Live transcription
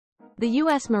The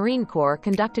U.S. Marine Corps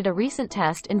conducted a recent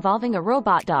test involving a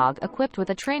robot dog equipped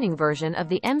with a training version of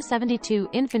the M72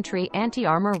 infantry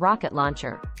anti-armor rocket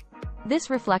launcher. This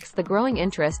reflects the growing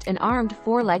interest in armed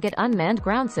four-legged unmanned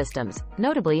ground systems,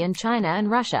 notably in China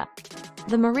and Russia.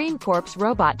 The Marine Corps'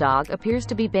 robot dog appears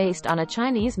to be based on a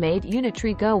Chinese-made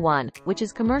Unitree Go1, which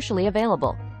is commercially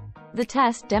available. The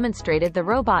test demonstrated the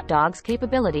robot dog's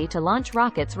capability to launch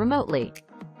rockets remotely.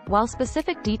 While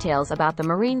specific details about the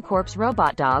Marine Corps'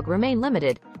 robot dog remain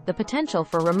limited, the potential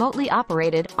for remotely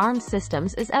operated, armed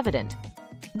systems is evident.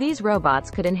 These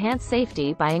robots could enhance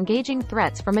safety by engaging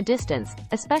threats from a distance,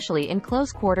 especially in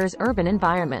close-quarters urban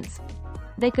environments.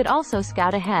 They could also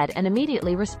scout ahead and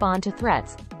immediately respond to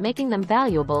threats, making them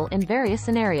valuable in various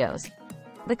scenarios.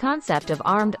 The concept of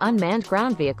armed unmanned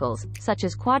ground vehicles, such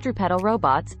as quadrupedal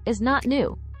robots, is not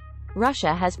new.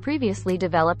 Russia has previously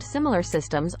developed similar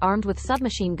systems armed with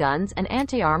submachine guns and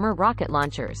anti-armor rocket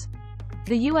launchers.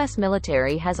 The U.S.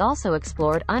 military has also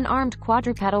explored unarmed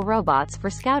quadrupedal robots for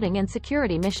scouting and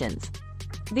security missions.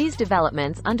 These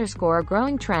developments underscore a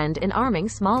growing trend in arming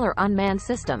smaller unmanned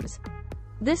systems.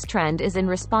 This trend is in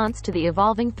response to the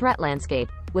evolving threat landscape,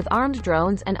 with armed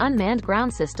drones and unmanned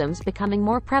ground systems becoming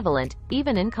more prevalent,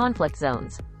 even in conflict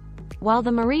zones. While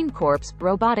the Marine Corps'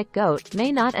 robotic GOAT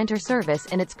may not enter service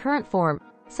in its current form,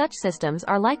 such systems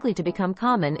are likely to become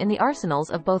common in the arsenals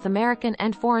of both American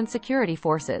and foreign security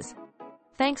forces.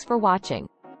 Thanks for watching.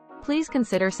 Please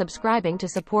consider subscribing to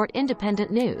support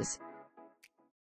independent news.